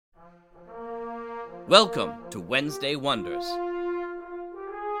Welcome to Wednesday Wonders.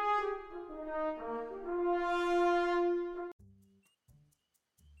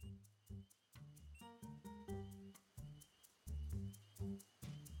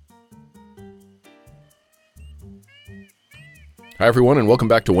 Hi everyone, and welcome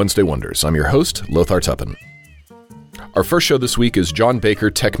back to Wednesday Wonders. I'm your host, Lothar Tuppen. Our first show this week is John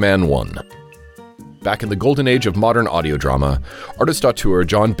Baker Techman 1. Back in the golden age of modern audio drama, artist auteur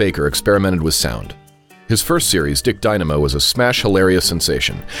John Baker experimented with sound. His first series, Dick Dynamo, was a smash hilarious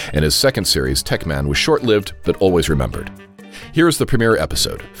sensation, and his second series, Techman, was short-lived but always remembered. Here is the premiere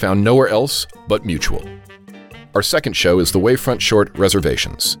episode, found nowhere else but Mutual. Our second show is the Wavefront short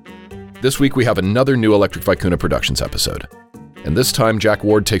Reservations. This week we have another new Electric Vicuna Productions episode. And this time, Jack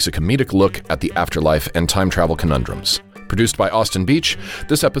Ward takes a comedic look at the afterlife and time travel conundrums. Produced by Austin Beach,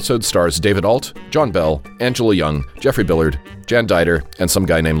 this episode stars David Alt, John Bell, Angela Young, Jeffrey Billard, Jan Dieter, and some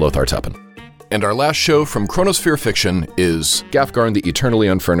guy named Lothar Tuppen. And our last show from Chronosphere Fiction is Gafgarn the Eternally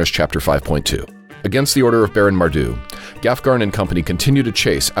Unfurnished Chapter 5.2. Against the order of Baron Mardu, Gafgarn and company continue to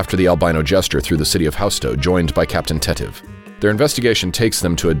chase after the albino jester through the city of Hausto, joined by Captain Tetiv. Their investigation takes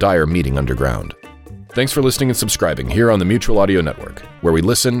them to a dire meeting underground. Thanks for listening and subscribing here on the Mutual Audio Network, where we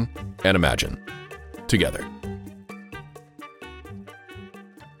listen and imagine together.